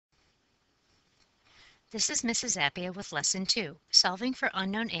This is Mrs. Zappia with Lesson 2, Solving for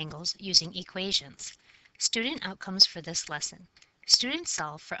Unknown Angles Using Equations. Student outcomes for this lesson. Students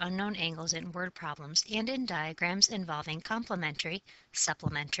solve for unknown angles in word problems and in diagrams involving complementary,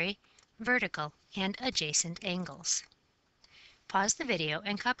 supplementary, vertical, and adjacent angles. Pause the video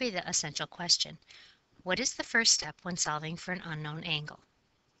and copy the essential question. What is the first step when solving for an unknown angle?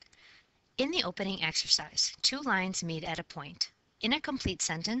 In the opening exercise, two lines meet at a point. In a complete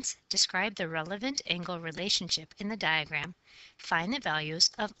sentence, describe the relevant angle relationship in the diagram. Find the values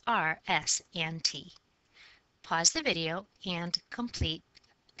of R, S, and T. Pause the video and complete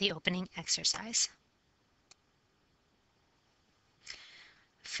the opening exercise.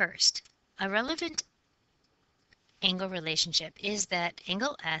 First, a relevant angle relationship is that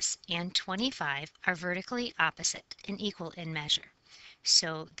angle S and 25 are vertically opposite and equal in measure.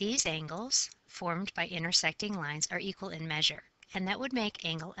 So these angles formed by intersecting lines are equal in measure, and that would make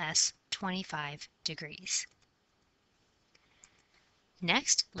angle S 25 degrees.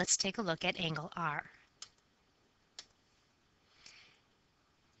 Next, let's take a look at angle R.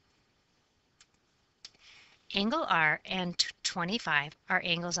 Angle R and 25 are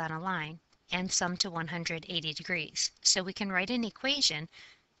angles on a line and sum to 180 degrees. So we can write an equation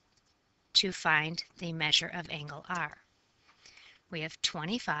to find the measure of angle R. We have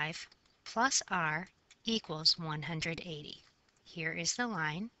 25 plus R equals 180. Here is the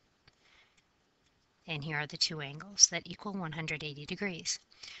line, and here are the two angles that equal 180 degrees.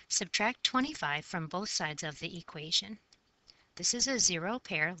 Subtract 25 from both sides of the equation. This is a zero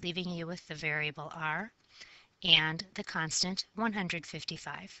pair, leaving you with the variable R and the constant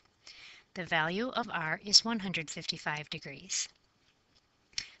 155. The value of R is 155 degrees.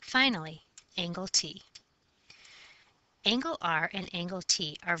 Finally, angle T. Angle R and angle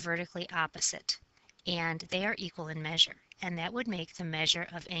T are vertically opposite, and they are equal in measure, and that would make the measure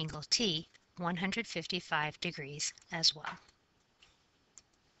of angle T 155 degrees as well.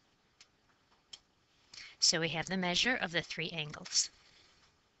 So we have the measure of the three angles.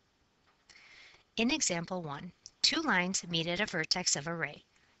 In example 1, two lines meet at a vertex of a ray.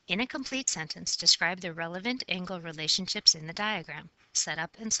 In a complete sentence, describe the relevant angle relationships in the diagram. Set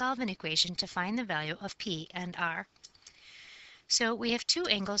up and solve an equation to find the value of P and R. So we have two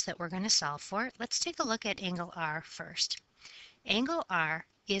angles that we're going to solve for. Let's take a look at angle R first. Angle R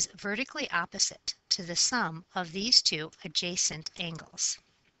is vertically opposite to the sum of these two adjacent angles.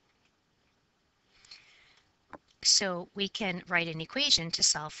 So we can write an equation to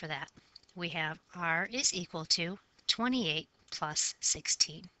solve for that. We have R is equal to 28 plus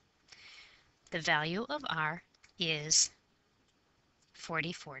 16. The value of R is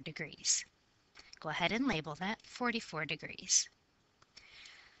 44 degrees. Go ahead and label that 44 degrees.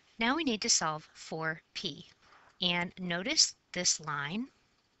 Now we need to solve for P. And notice this line,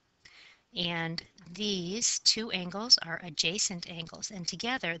 and these two angles are adjacent angles, and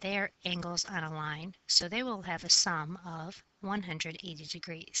together they are angles on a line, so they will have a sum of 180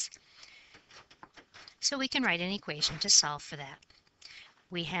 degrees. So we can write an equation to solve for that.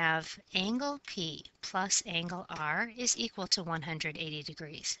 We have angle P plus angle R is equal to 180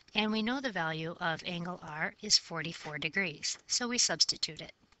 degrees, and we know the value of angle R is 44 degrees, so we substitute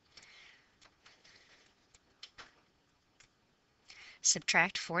it.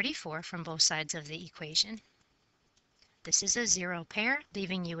 Subtract 44 from both sides of the equation. This is a zero pair,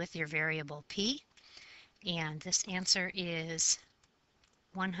 leaving you with your variable P, and this answer is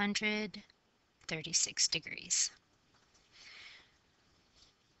 136 degrees.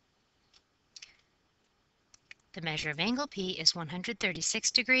 The measure of angle P is 136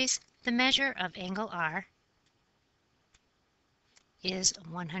 degrees. The measure of angle R is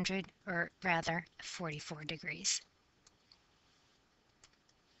 44 degrees.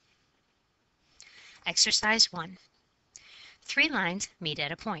 Exercise 1. Three lines meet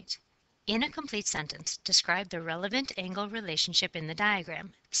at a point. In a complete sentence, describe the relevant angle relationship in the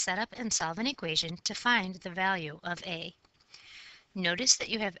diagram. Set up and solve an equation to find the value of A. Notice that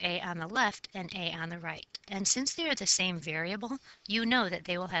you have A on the left and A on the right, and since they are the same variable, you know that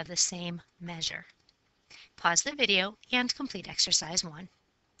they will have the same measure. Pause the video and complete exercise 1.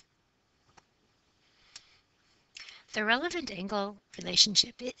 The relevant angle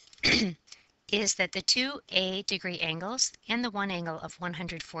relationship is that the two A degree angles and the one angle of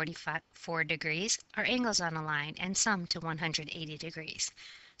 144 degrees are angles on a line and sum to 180 degrees.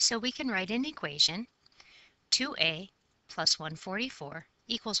 So we can write an equation, 2A plus 144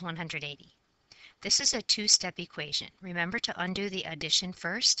 equals 180. This is a two-step equation. Remember to undo the addition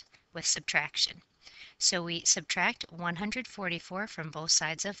first with subtraction. So we subtract 144 from both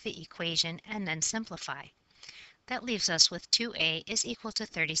sides of the equation and then simplify. That leaves us with 2A is equal to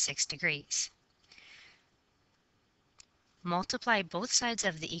 36 degrees. Multiply both sides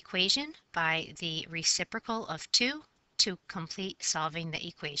of the equation by the reciprocal of 2 to complete solving the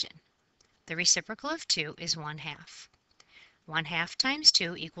equation. The reciprocal of 2 is 1/2. 1/2 times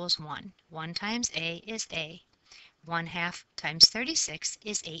 2 equals 1. 1 times a is a. 1/2 times 36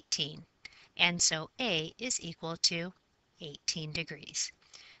 is 18. And so a is equal to 18 degrees.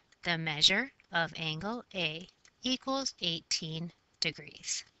 The measure of angle A equals 18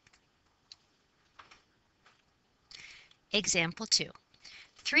 degrees. Example 2.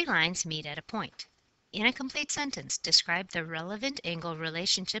 3 lines meet at a point. In a complete sentence, describe the relevant angle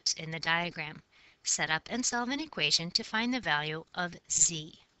relationships in the diagram. Set up and solve an equation to find the value of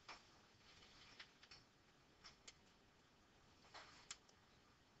z.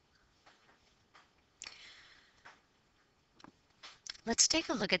 Let's take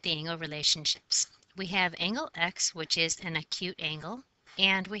a look at the angle relationships. We have angle x, which is an acute angle,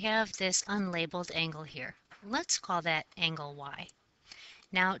 and we have this unlabeled angle here. Let's call that angle y.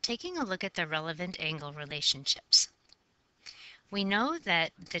 Now, taking a look at the relevant angle relationships. We know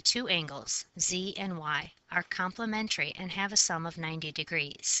that the two angles, z and y, are complementary and have a sum of 90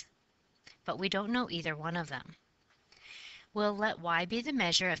 degrees, but we don't know either one of them. We'll let y be the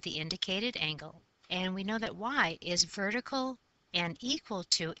measure of the indicated angle, and we know that y is vertical and equal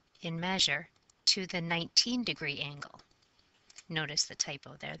to, in measure, to the 19-degree angle. Notice the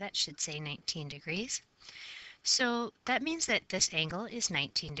typo there, that should say 19 degrees. So that means that this angle is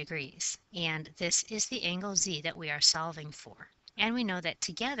 19 degrees, and this is the angle z that we are solving for. And we know that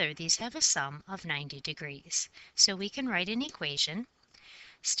together these have a sum of 90 degrees. So we can write an equation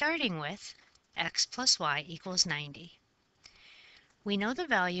starting with x plus y equals 90. We know the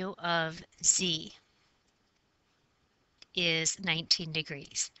value of z is 19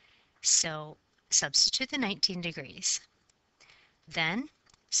 degrees. So substitute the 19 degrees. Then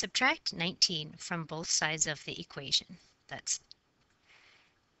subtract 19 from both sides of the equation.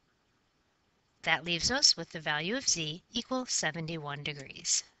 That leaves us with the value of z equals 71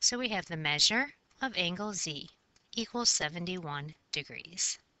 degrees. So we have the measure of angle z equals 71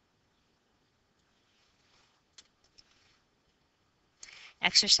 degrees.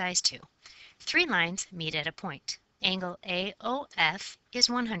 Exercise 2. 3 lines meet at a point. Angle AOF is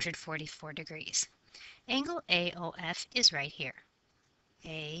 144 degrees. Angle AOF is right here.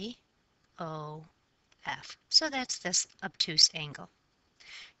 AOF. So that's this obtuse angle.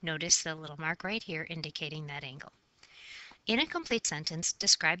 Notice the little mark right here indicating that angle. In a complete sentence,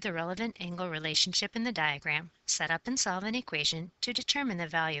 describe the relevant angle relationship in the diagram. Set up and solve an equation to determine the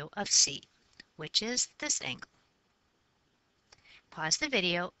value of C, which is this angle. Pause the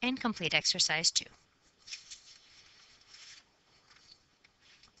video and complete exercise 2.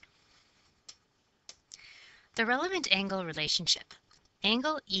 The relevant angle relationship.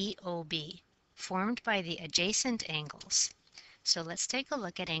 Angle EOB, formed by the adjacent angles. So let's take a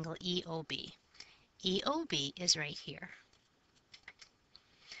look at angle EOB. EOB is right here.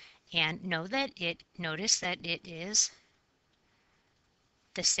 And notice that it is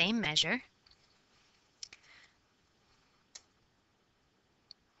the same measure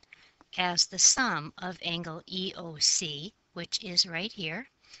as the sum of angle EOC, which is right here,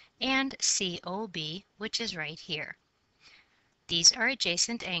 and COB, which is right here. These are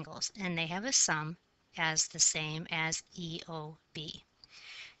adjacent angles, and they have a sum as the same as EOB.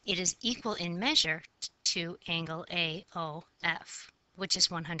 It is equal in measure to angle AOF, which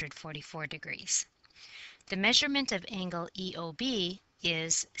is 144 degrees. The measurement of angle EOB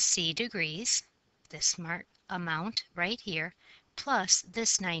is C degrees, this amount right here, plus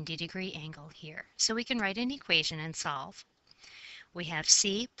this 90-degree angle here. So we can write an equation and solve. We have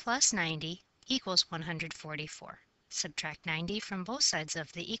C plus 90 equals 144. Subtract 90 from both sides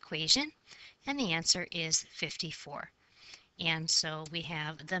of the equation, and the answer is 54. And so we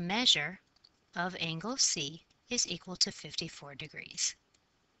have the measure of angle C is equal to 54 degrees.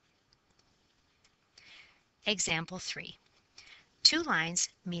 Example 3. 2 lines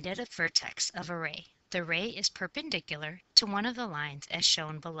meet at a vertex of a ray. The ray is perpendicular to one of the lines as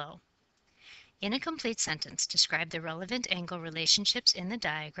shown below. In a complete sentence, describe the relevant angle relationships in the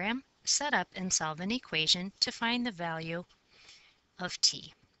diagram. Set up and solve an equation to find the value of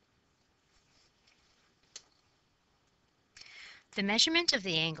t. The measurement of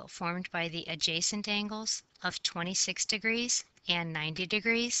the angle formed by the adjacent angles of 26 degrees and 90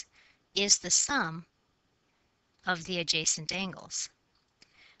 degrees is the sum of the adjacent angles.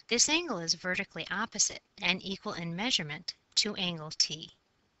 This angle is vertically opposite and equal in measurement to angle t.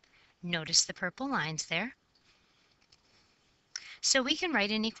 Notice the purple lines there. So we can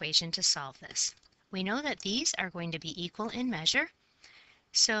write an equation to solve this. We know that these are going to be equal in measure,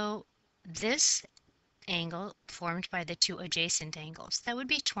 so this angle formed by the two adjacent angles. That would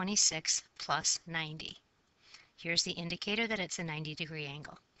be 26 plus 90. Here's the indicator that it's a 90-degree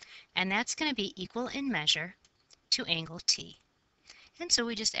angle. And that's going to be equal in measure to angle T. And so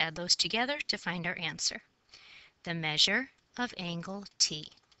we just add those together to find our answer. The measure of angle T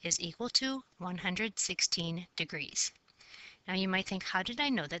is equal to 116 degrees. Now you might think, how did I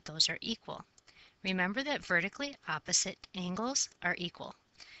know that those are equal? Remember that vertically opposite angles are equal,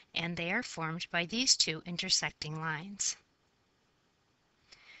 and they are formed by these two intersecting lines.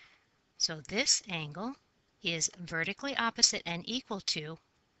 So this angle is vertically opposite and equal to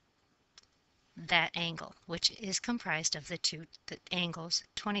that angle, which is comprised of the angles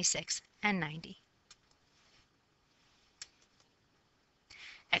 26 and 90.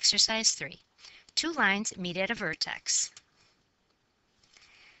 Exercise 3. Two lines meet at a vertex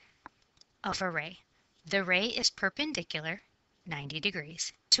of a ray. The ray is perpendicular, 90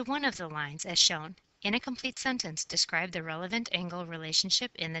 degrees, to one of the lines as shown. In a complete sentence, describe the relevant angle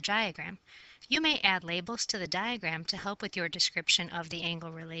relationship in the diagram. You may add labels to the diagram to help with your description of the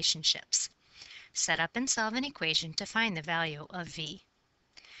angle relationships. Set up and solve an equation to find the value of V.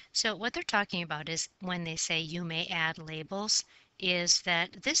 So what they're talking about is when they say you may add labels, is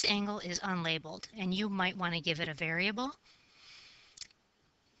that this angle is unlabeled and you might want to give it a variable.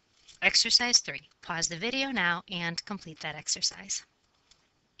 Exercise 3. Pause the video now and complete that exercise.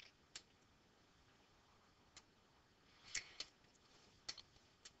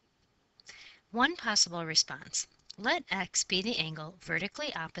 One possible response. Let x be the angle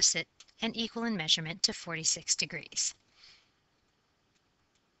vertically opposite and equal in measurement to 46 degrees.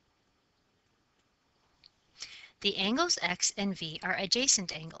 The angles x and v are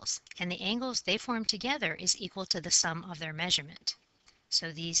adjacent angles, and the angles they form together is equal to the sum of their measurement.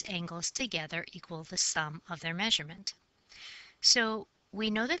 So these angles together equal the sum of their measurement. So we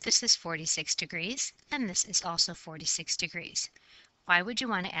know that this is 46 degrees, and this is also 46 degrees. Why would you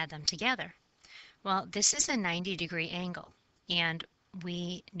want to add them together? Well, this is a 90-degree angle, and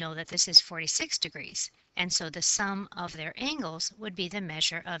we know that this is 46 degrees, and so the sum of their angles would be the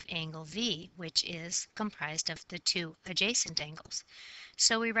measure of angle V, which is comprised of the two adjacent angles.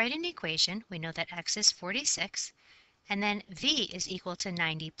 So we write an equation. We know that x is 46, and then V is equal to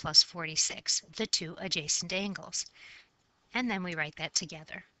 90 plus 46, the two adjacent angles. And then we write that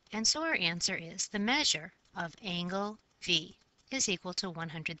together. And so our answer is the measure of angle V is equal to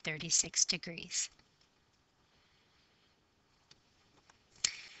 136 degrees.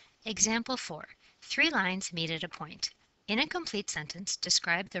 Example 4. Three lines meet at a point. In a complete sentence,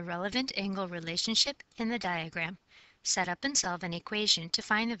 describe the relevant angle relationship in the diagram. Set up and solve an equation to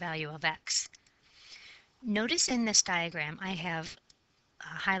find the value of x. Notice in this diagram I have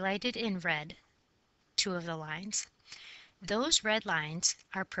highlighted in red two of the lines. Those red lines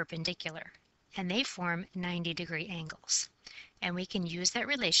are perpendicular, and they form 90-degree angles. And we can use that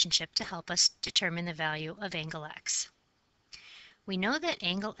relationship to help us determine the value of angle x. We know that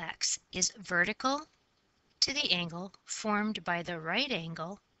angle x is vertical to the angle formed by the right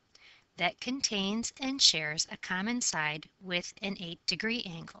angle that contains and shares a common side with an 8-degree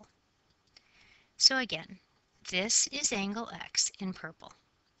angle. So again, this is angle x in purple.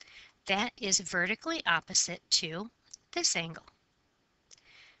 That is vertically opposite to this angle.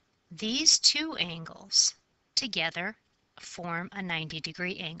 These two angles together form a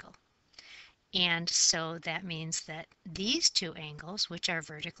 90-degree angle. And so that means that these two angles, which are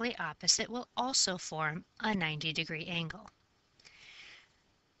vertically opposite, will also form a 90-degree angle.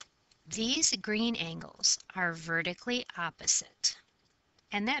 These green angles are vertically opposite,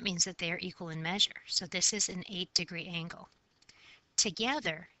 and that means that they are equal in measure. So this is an 8-degree angle.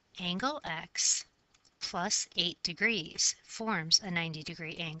 Together, angle x plus 8 degrees forms a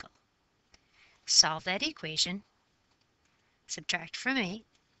 90-degree angle. Solve that equation, subtract from 8,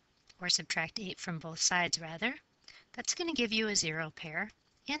 or subtract 8 from both sides rather. That's going to give you a zero pair,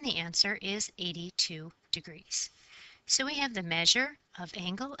 and the answer is 82 degrees. So we have the measure of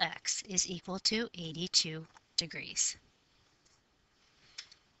angle x is equal to 82 degrees.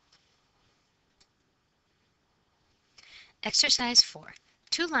 Exercise 4.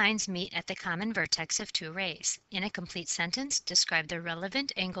 Two lines meet at the common vertex of two rays. In a complete sentence, describe the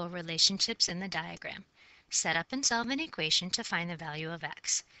relevant angle relationships in the diagram. Set up and solve an equation to find the value of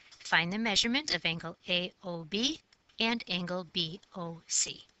x. Find the measurement of angle AOB and angle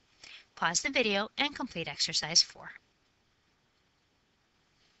BOC. Pause the video and complete exercise 4.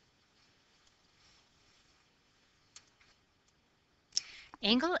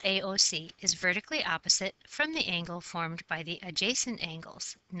 Angle AOC is vertically opposite from the angle formed by the adjacent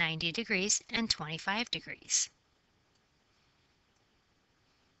angles 90 degrees and 25 degrees.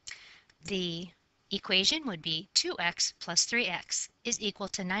 The equation would be 2x plus 3x is equal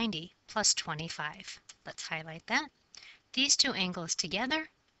to 90 plus 25. Let's highlight that. These two angles together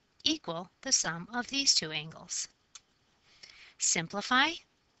equal the sum of these two angles. Simplify.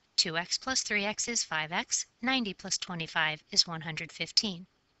 2x plus 3x is 5x. 90 plus 25 is 115.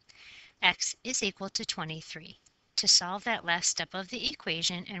 X is equal to 23. To solve that last step of the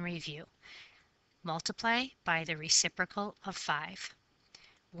equation and review, multiply by the reciprocal of 5.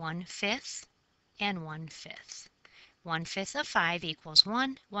 1/5 and 1/5. 1/5 of 5 equals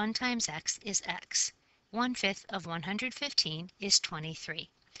 1. 1 times x is x. 1/5 of 115 is 23.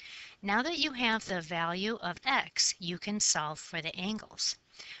 Now that you have the value of x, you can solve for the angles.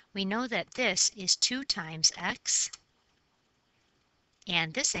 We know that this is 2 times x,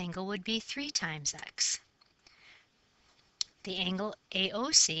 and this angle would be 3 times x. The angle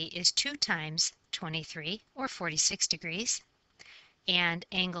AOC is 2 times 23, or 46 degrees, and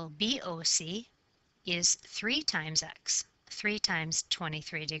angle BOC is 3 times x, 3 times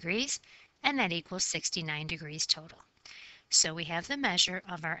 23 degrees, and that equals 69 degrees total. So we have the measure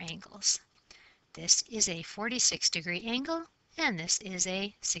of our angles. This is a 46-degree angle, and this is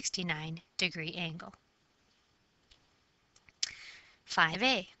a 69-degree angle.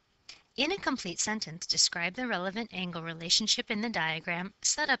 5a. In a complete sentence, describe the relevant angle relationship in the diagram,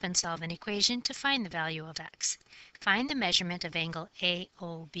 set up and solve an equation to find the value of x. Find the measurement of angle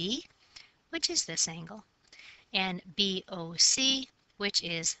AOB, which is this angle, and BOC, which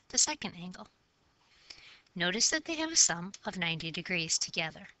is the second angle. Notice that they have a sum of 90 degrees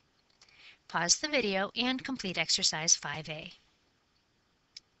together. Pause the video and complete exercise 5a.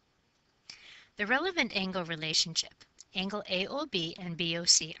 The relevant angle relationship. Angle AOB and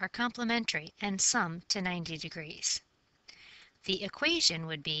BOC are complementary and sum to 90 degrees. The equation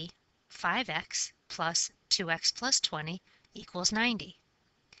would be 5x plus 2x plus 20 equals 90.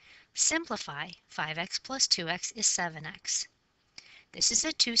 Simplify. 5x plus 2x is 7x. This is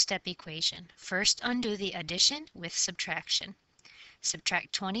a two-step equation. First, undo the addition with subtraction.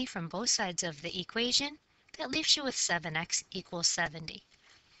 Subtract 20 from both sides of the equation. That leaves you with 7x equals 70.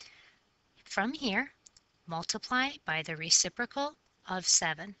 From here, multiply by the reciprocal of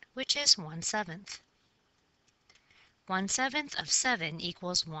 7, which is 1/7. 1/7 of 7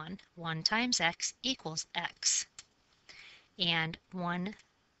 equals 1. 1 times x equals x. And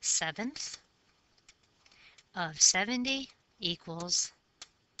 1/7 of 70 equals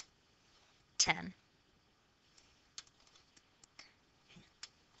 10.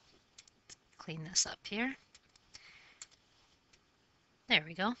 Clean this up here. There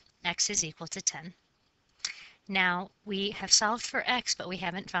we go. X is equal to 10. Now, we have solved for x, but we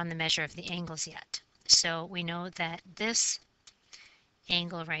haven't found the measure of the angles yet. So we know that this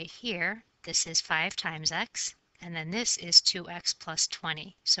angle right here, this is 5 times x, and then this is 2x plus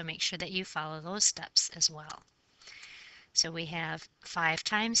 20. So make sure that you follow those steps as well. So we have 5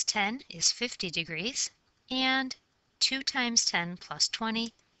 times 10 is 50 degrees, and 2 times 10 plus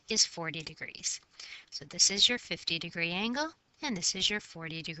 20 is 40 degrees. So this is your 50-degree angle, and this is your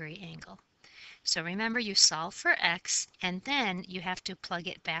 40-degree angle. So remember, you solve for x, and then you have to plug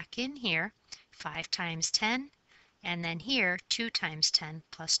it back in here, 5 times 10, and then here, 2 times 10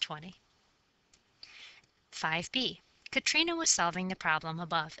 plus 20. 5b. Katrina was solving the problem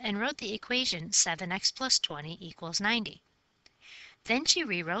above and wrote the equation 7x plus 20 equals 90. Then she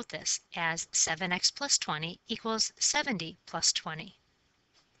rewrote this as 7x plus 20 equals 70 plus 20.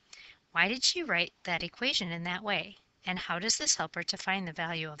 Why did she write that equation in that way, and how does this help her to find the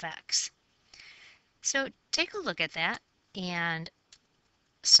value of x? So take a look at that and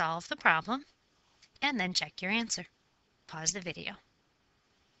solve the problem, and then check your answer. Pause the video.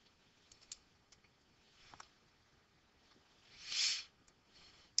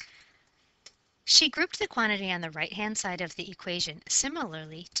 She grouped the quantity on the right-hand side of the equation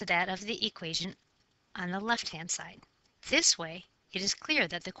similarly to that of the equation on the left-hand side. This way, it is clear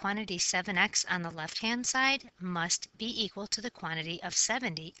that the quantity 7x on the left-hand side must be equal to the quantity of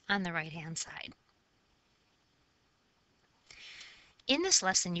 70 on the right-hand side. In this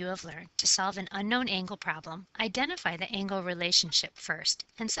lesson, you have learned to solve an unknown angle problem, identify the angle relationship first,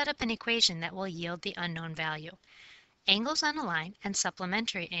 and set up an equation that will yield the unknown value. Angles on a line and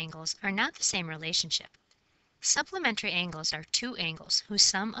supplementary angles are not the same relationship. Supplementary angles are two angles whose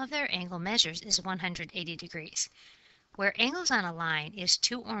sum of their angle measures is 180 degrees, where angles on a line is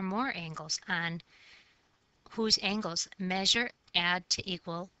two or more angles on whose angles measure add to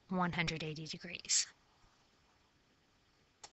equal 180 degrees.